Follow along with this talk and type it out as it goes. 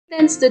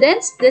Then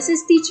students, this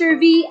is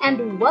Teacher V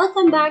and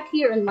welcome back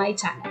here on my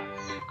channel.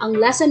 Ang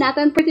lesson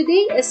natin for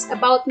today is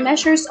about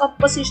measures of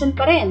position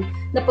pa rin.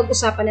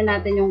 Napag-usapan na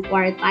natin yung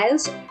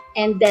quartiles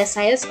and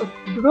deciles of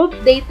group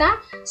data.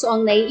 So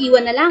ang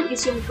naiiwan na lang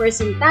is yung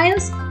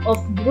percentiles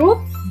of group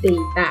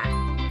data.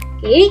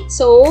 Okay,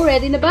 so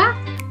ready na ba?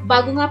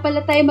 Bago nga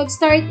pala tayo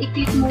mag-start,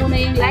 i-click muna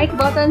yung like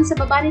button sa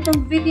baba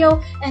nitong video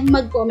and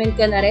mag-comment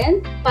ka na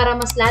rin para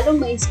mas lalong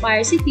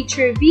ma-inspire si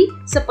Teacher V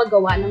sa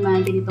paggawa ng mga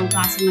ganitong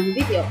klase ng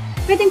video.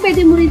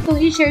 Pwede mo rin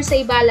itong i-share sa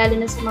iba, lalo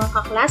na sa mga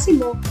kaklase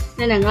mo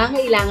na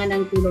nangangailangan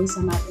ng tulong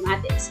sa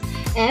mathematics.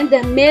 And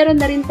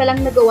meron na rin palang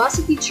nagawa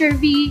si Teacher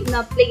V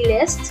na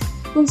playlist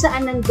kung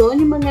saan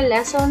nandun yung mga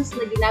lessons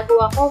na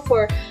ginagawa ko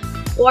for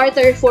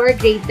Quarter 4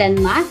 Grade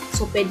 10 Math.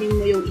 So, pwede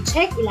mo yung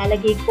i-check.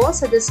 Ilalagay ko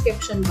sa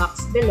description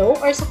box below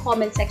or sa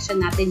comment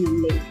section natin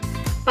yung link.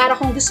 Para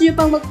kung gusto nyo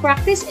pang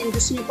mag-practice and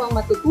gusto nyo pang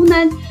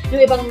matutunan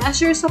yung ibang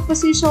measures of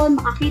position,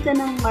 makakita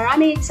ng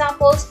maraming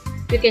examples,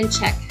 you can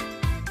check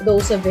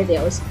those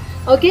videos.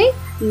 Okay?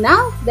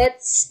 Now,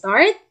 let's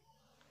start.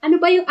 Ano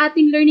ba yung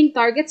ating learning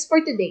targets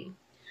for today?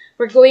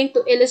 We're going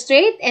to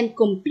illustrate and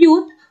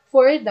compute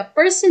for the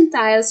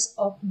percentiles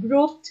of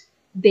grouped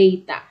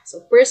data.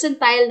 So,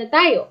 percentile na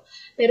tayo.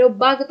 Pero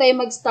bago tayo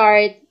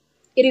mag-start,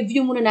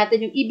 i-review muna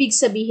natin yung ibig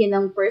sabihin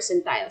ng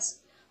percentiles.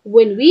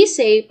 When we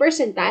say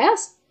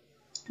percentiles,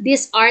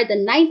 these are the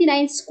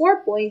 99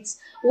 score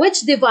points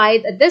which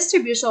divide a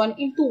distribution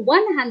into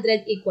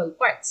 100 equal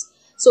parts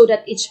so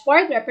that each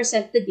part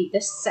represents the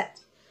data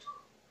set.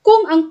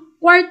 Kung ang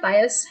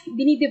quartiles,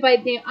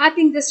 dinidivide na yung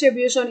ating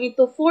distribution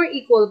into 4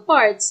 equal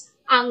parts,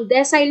 ang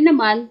decile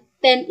naman,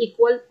 10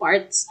 equal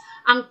parts,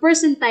 ang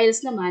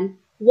percentiles naman,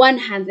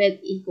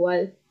 100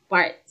 equal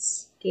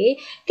parts.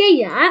 Okay?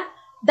 Kaya,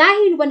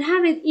 dahil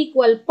 100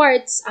 equal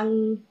parts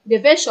ang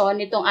division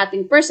nitong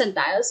ating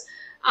percentiles,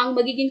 ang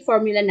magiging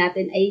formula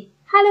natin ay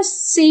halos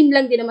same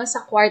lang din naman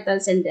sa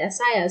quartiles and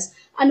deciles.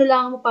 Ano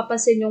lang ang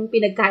mapapansin yung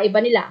pinagkaiba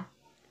nila?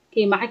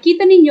 Okay,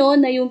 makikita ninyo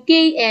na yung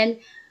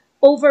kn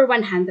over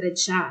 100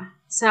 siya.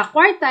 Sa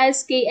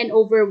quartiles, kn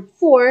over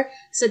 4.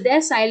 Sa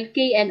decile,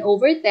 kn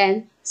over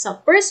 10. Sa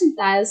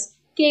percentiles,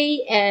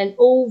 kn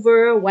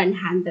over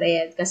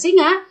 100. Kasi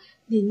nga,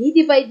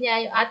 dinidivide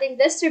niya yung ating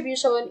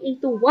distribution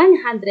into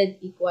 100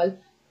 equal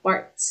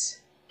parts.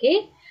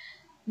 Okay?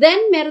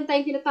 Then, meron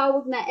tayong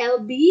tinatawag na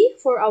LB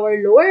for our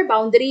lower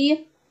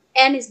boundary.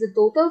 N is the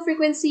total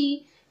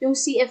frequency. Yung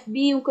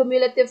CFB, yung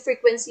cumulative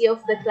frequency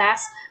of the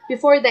class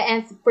before the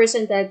nth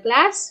percentile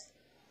class.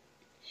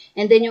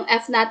 And then, yung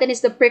F natin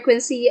is the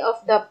frequency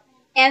of the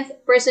nth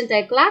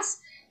percentile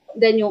class.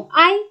 Then, yung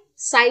I,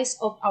 size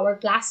of our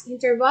class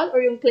interval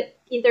or yung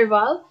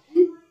interval.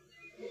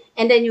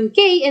 And then yung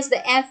K is the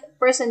nth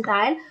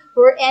percentile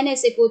where n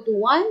is equal to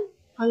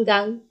 1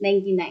 hanggang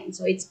 99.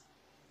 So it's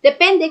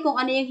depende kung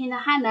ano yung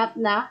hinahanap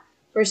na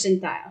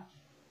percentile.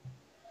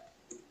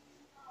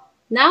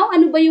 Now,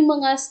 ano ba yung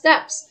mga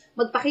steps?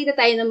 Magpakita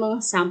tayo ng mga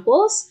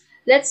samples.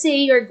 Let's say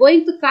you're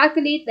going to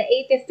calculate the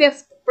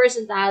 85th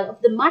percentile of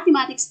the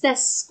mathematics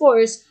test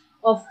scores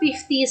of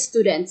 50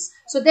 students.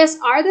 So these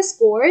are the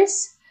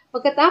scores.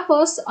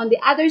 Pagkatapos, on the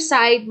other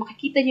side,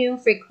 makikita nyo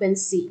yung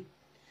frequency.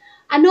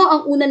 Ano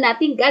ang una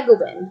nating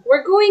gagawin?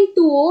 We're going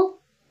to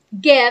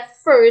get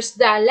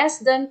first the less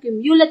than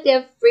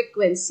cumulative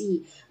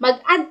frequency.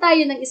 Mag-add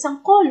tayo ng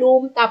isang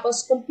column,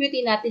 tapos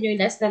compute natin yung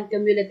less than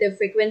cumulative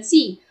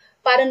frequency.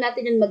 Para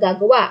natin yung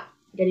magagawa.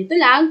 Ganito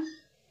lang,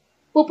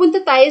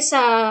 pupunta tayo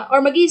sa, or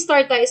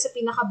mag-i-start tayo sa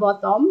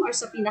pinaka-bottom or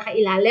sa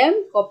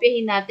pinaka-ilalim.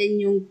 Kopyahin natin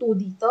yung 2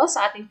 dito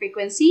sa ating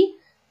frequency.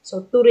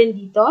 So, 2 rin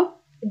dito.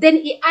 Then,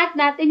 i-add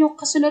natin yung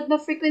kasunod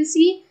na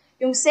frequency,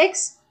 yung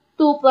 6,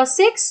 2 plus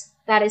 6,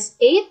 that is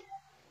 8.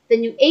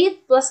 Then yung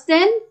 8 plus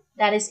 10,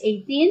 that is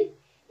 18.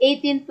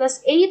 18 plus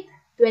 8,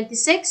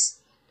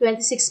 26.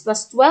 26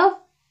 plus 12,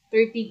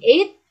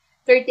 38.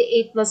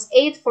 38 plus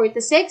 8,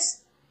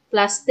 46.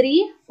 Plus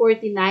 3,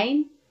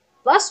 49.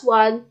 Plus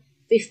 1,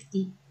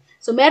 50.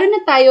 So, meron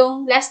na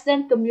tayong less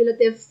than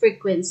cumulative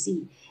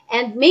frequency.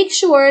 And make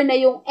sure na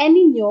yung N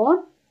ninyo,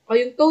 o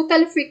yung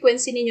total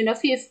frequency ninyo na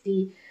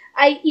 50,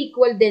 ay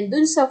equal din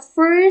dun sa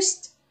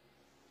first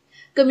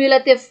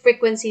cumulative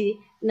frequency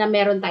na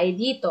meron tayo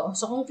dito.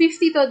 So, kung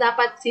 50 to,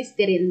 dapat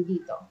 50 rin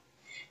dito.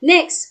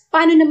 Next,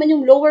 paano naman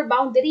yung lower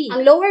boundary?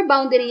 Ang lower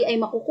boundary ay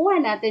makukuha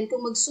natin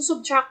kung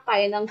magsusubtract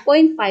tayo ng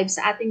 0.5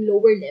 sa ating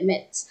lower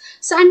limits.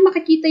 Saan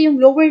makikita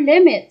yung lower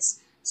limits?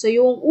 So,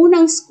 yung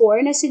unang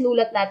score na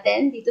sinulat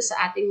natin dito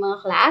sa ating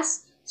mga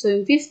class. So,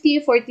 yung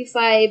 50,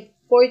 45,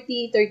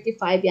 40,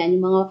 35, yan.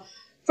 Yung mga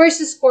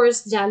first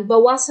scores dyan,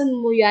 bawasan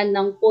mo yan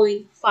ng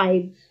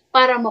 0.5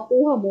 para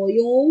makuha mo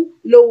yung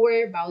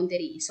lower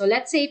boundary. So,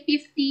 let's say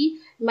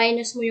 50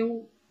 minus mo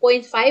yung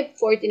 0.5,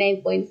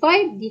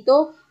 49.5,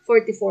 dito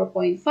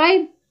 44.5,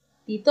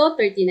 dito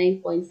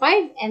 39.5,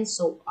 and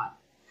so on.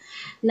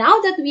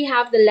 Now that we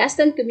have the less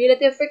than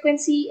cumulative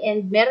frequency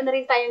and meron na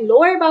rin tayong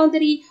lower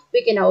boundary,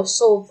 we can now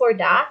solve for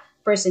the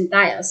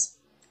percentiles.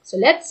 So,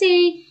 let's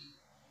say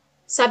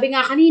Sabi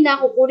nga kanina,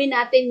 kukunin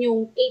natin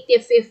yung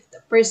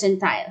 85th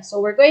percentile.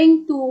 So we're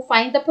going to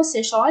find the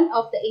position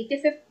of the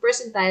 85th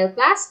percentile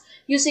class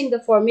using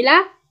the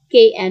formula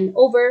Kn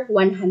over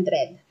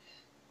 100.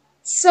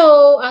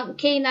 So, ang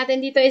K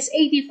natin dito is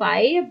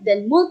 85,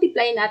 then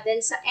multiply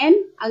natin sa N.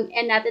 Ang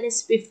N natin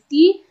is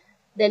 50,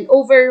 then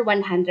over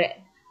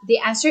 100. The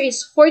answer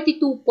is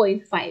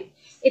 42.5.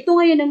 Ito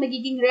ngayon ang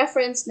magiging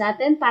reference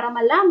natin para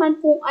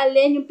malaman kung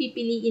alin yung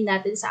pipiliin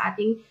natin sa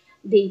ating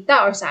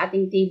data or sa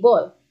ating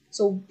table.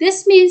 So,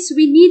 this means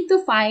we need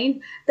to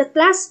find the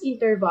class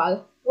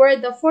interval where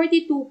the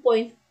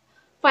 42.5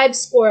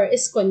 score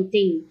is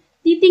contained.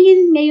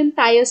 Titingin ngayon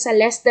tayo sa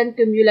less than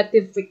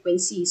cumulative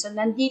frequency. So,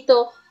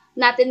 nandito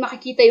natin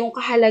makikita yung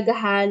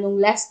kahalagahan ng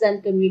less than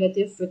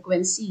cumulative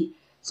frequency.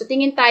 So,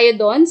 tingin tayo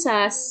doon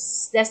sa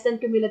less than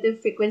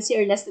cumulative frequency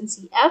or less than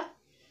CF.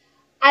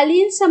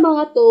 Alin sa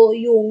mga to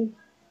yung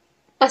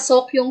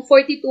pasok yung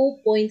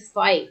 42.5?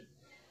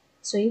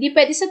 So, hindi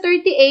pwede sa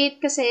 38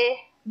 kasi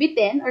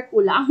bitin or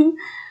kulang.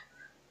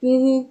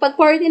 Pag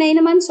 49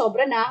 naman,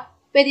 sobra na.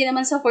 Pwede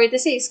naman sa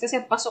 46 kasi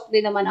pasok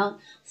din naman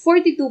ang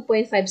 42.5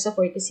 sa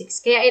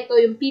 46. Kaya ito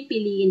yung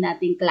pipiliin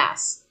nating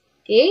class.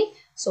 Okay?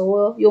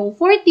 So, yung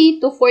 40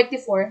 to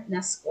 44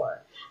 na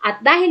score. At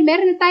dahil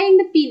meron na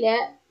tayong napili,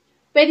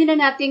 pwede na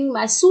nating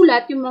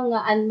masulat yung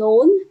mga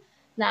unknown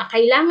na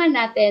kailangan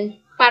natin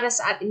para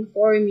sa ating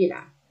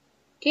formula.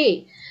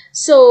 Okay.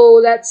 So,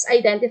 let's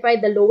identify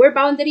the lower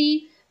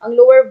boundary. Ang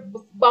lower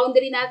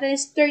boundary natin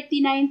is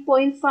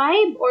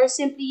 39.5 or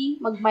simply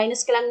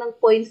mag-minus ka lang ng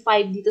 0.5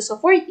 dito sa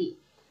 40.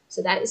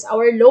 So, that is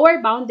our lower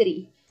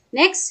boundary.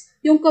 Next,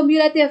 yung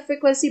cumulative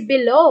frequency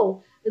below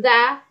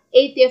the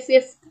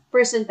 85th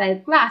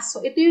percentile class.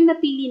 So, ito yung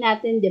napili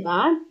natin, di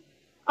ba?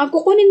 Ang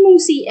kukunin mong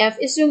CF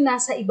is yung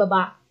nasa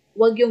ibaba,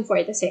 wag yung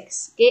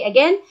 46. Okay?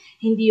 Again,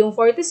 hindi yung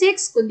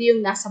 46, kundi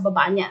yung nasa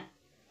baba niya.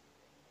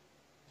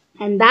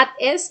 And that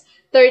is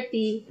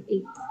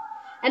 38.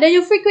 And then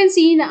yung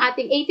frequency ng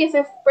ating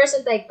 85th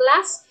percentile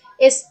class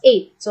is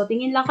 8. So,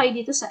 tingin lang kayo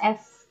dito sa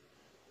F.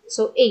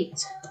 So, 8.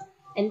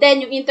 And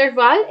then, yung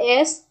interval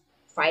is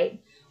 5.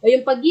 O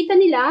yung pagitan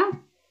nila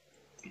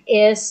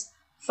is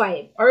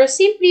 5. Or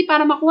simply,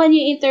 para makuha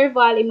niyo yung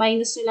interval,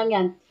 i-minus nyo lang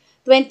yan.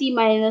 20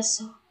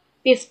 minus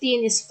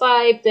 15 is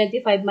 5.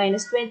 25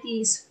 minus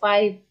 20 is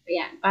 5.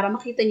 Ayan, para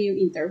makita niyo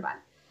yung interval.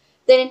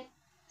 Then,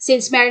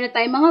 since meron na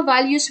tayong mga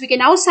values, we can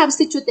now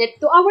substitute it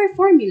to our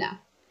formula.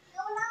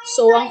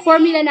 So, ang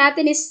formula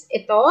natin is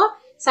ito.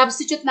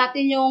 Substitute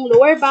natin yung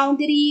lower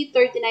boundary,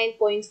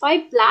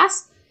 39.5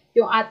 plus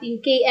yung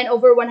ating Kn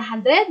over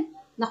 100.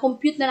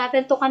 Na-compute na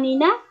natin to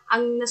kanina.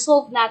 Ang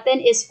na-solve natin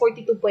is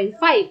 42.5.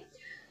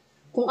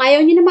 Kung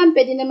ayaw nyo naman,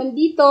 pwede naman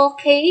dito,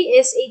 K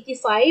is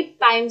 85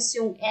 times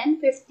yung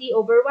N, 50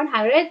 over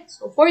 100.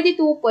 So,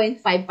 42.5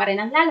 pa rin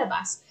ang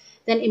lalabas.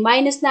 Then,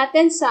 i-minus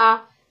natin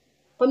sa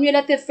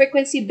cumulative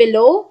frequency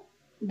below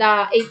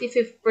the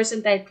 85th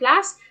percentile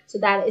class. So,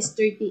 that is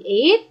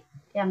 38.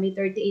 Kaya may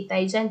 38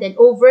 tayo dyan. Then,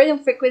 over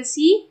yung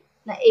frequency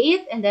na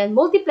 8. And then,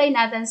 multiply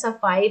natin sa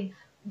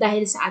 5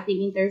 dahil sa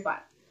ating interval.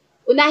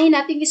 Unahin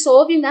natin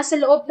i-solve yung nasa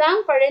loob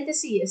ng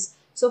parentheses.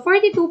 So,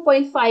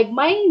 42.5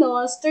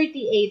 minus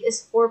 38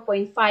 is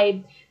 4.5.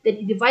 Then,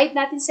 i-divide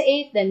natin sa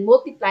 8. Then,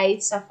 multiply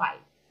it sa 5.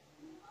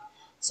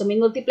 So,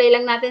 min-multiply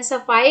lang natin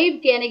sa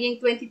 5. Kaya naging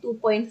 22.5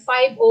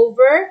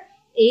 over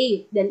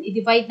 8. Then,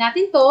 i-divide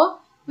natin to.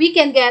 We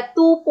can get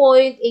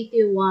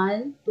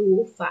 2.8125.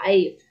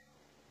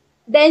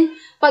 Then,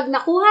 pag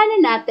nakuha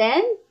na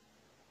natin,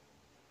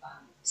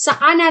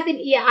 saka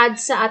natin i-add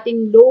sa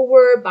ating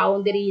lower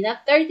boundary na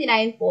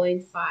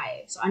 39.5.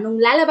 So, anong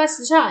lalabas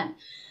dyan?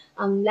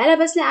 Ang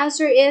lalabas na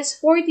answer is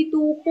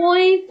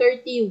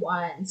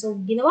 42.31. So,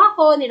 ginawa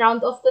ko,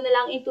 ni-round off ko na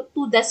lang into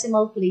 2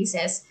 decimal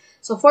places.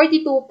 So,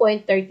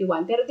 42.31.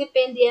 Pero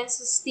depende yan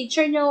sa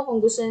teacher nyo. Kung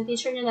gusto ng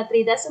teacher nyo na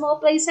 3 decimal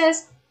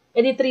places,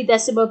 edi 3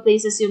 decimal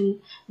places yung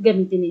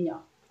gamitin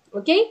ninyo.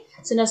 Okay?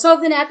 So,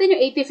 na-solve na natin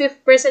yung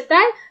 85th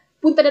percentile.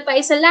 Punta na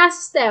tayo sa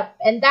last step.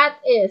 And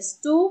that is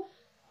to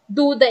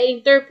do the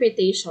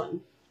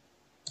interpretation.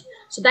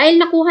 So, dahil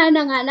nakuha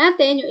na nga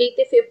natin yung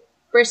 85th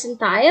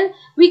percentile,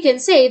 we can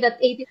say that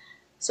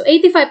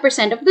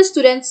 85% of the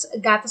students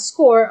got a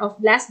score of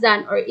less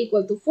than or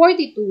equal to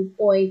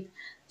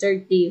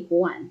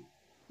 42.31.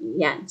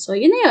 Yan. So,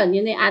 yun na yun.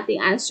 Yun na yung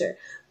ating answer.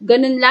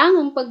 Ganun lang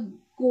ang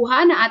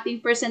pagkuha ng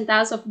ating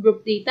percentiles of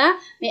group data.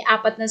 May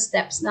 4 na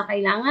steps na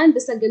kailangan.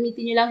 Basta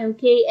gamitin nyo lang yung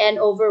Kn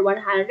over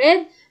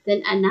 100.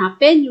 Then,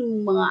 hanapin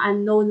yung mga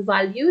unknown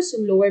values,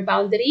 yung lower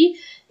boundary,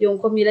 yung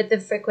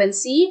cumulative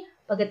frequency.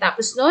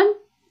 Pagkatapos nun,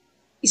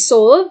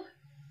 isolve.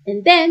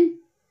 And then,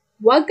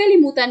 huwag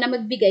kalimutan na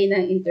magbigay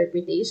ng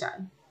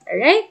interpretation.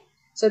 Alright?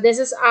 So, this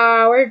is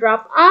our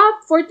wrap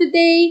up for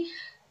today.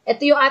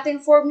 Ito yung ating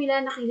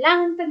formula na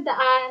kailangan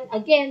tandaan.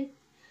 Again,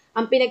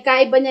 ang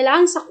pinagkaiba niya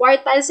lang sa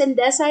quartiles and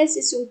deciles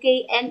is yung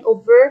Kn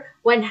over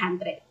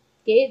 100.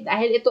 Okay?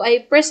 Dahil ito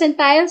ay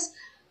percentiles,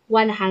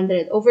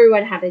 100. Over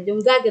 100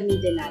 yung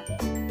gagamitin natin.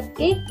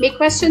 Okay? May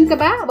question ka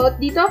ba about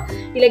dito?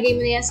 Ilagay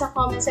mo na yan sa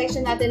comment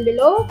section natin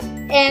below.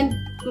 And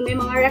Kung may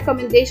mga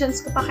recommendations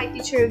ka pa kay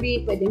Teacher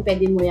V,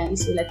 pwede mo yung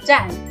isulat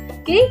dyan.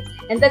 Okay?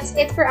 And that's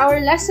it for our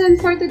lesson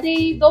for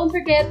today. Don't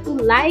forget to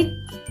like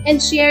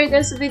and share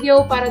this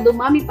video para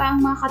dumami pa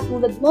ang mga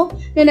katulad mo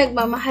na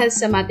nagmamahal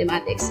sa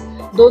mathematics.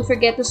 Don't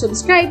forget to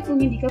subscribe kung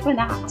hindi ka pa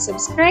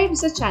nakaka-subscribe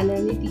sa channel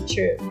ni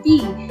Teacher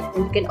V.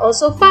 And you can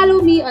also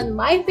follow me on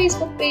my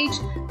Facebook page,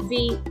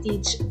 V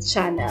Teach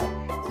Channel.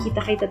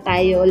 Kita-kita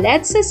tayo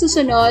ulit sa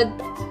susunod.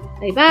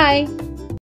 Bye-bye!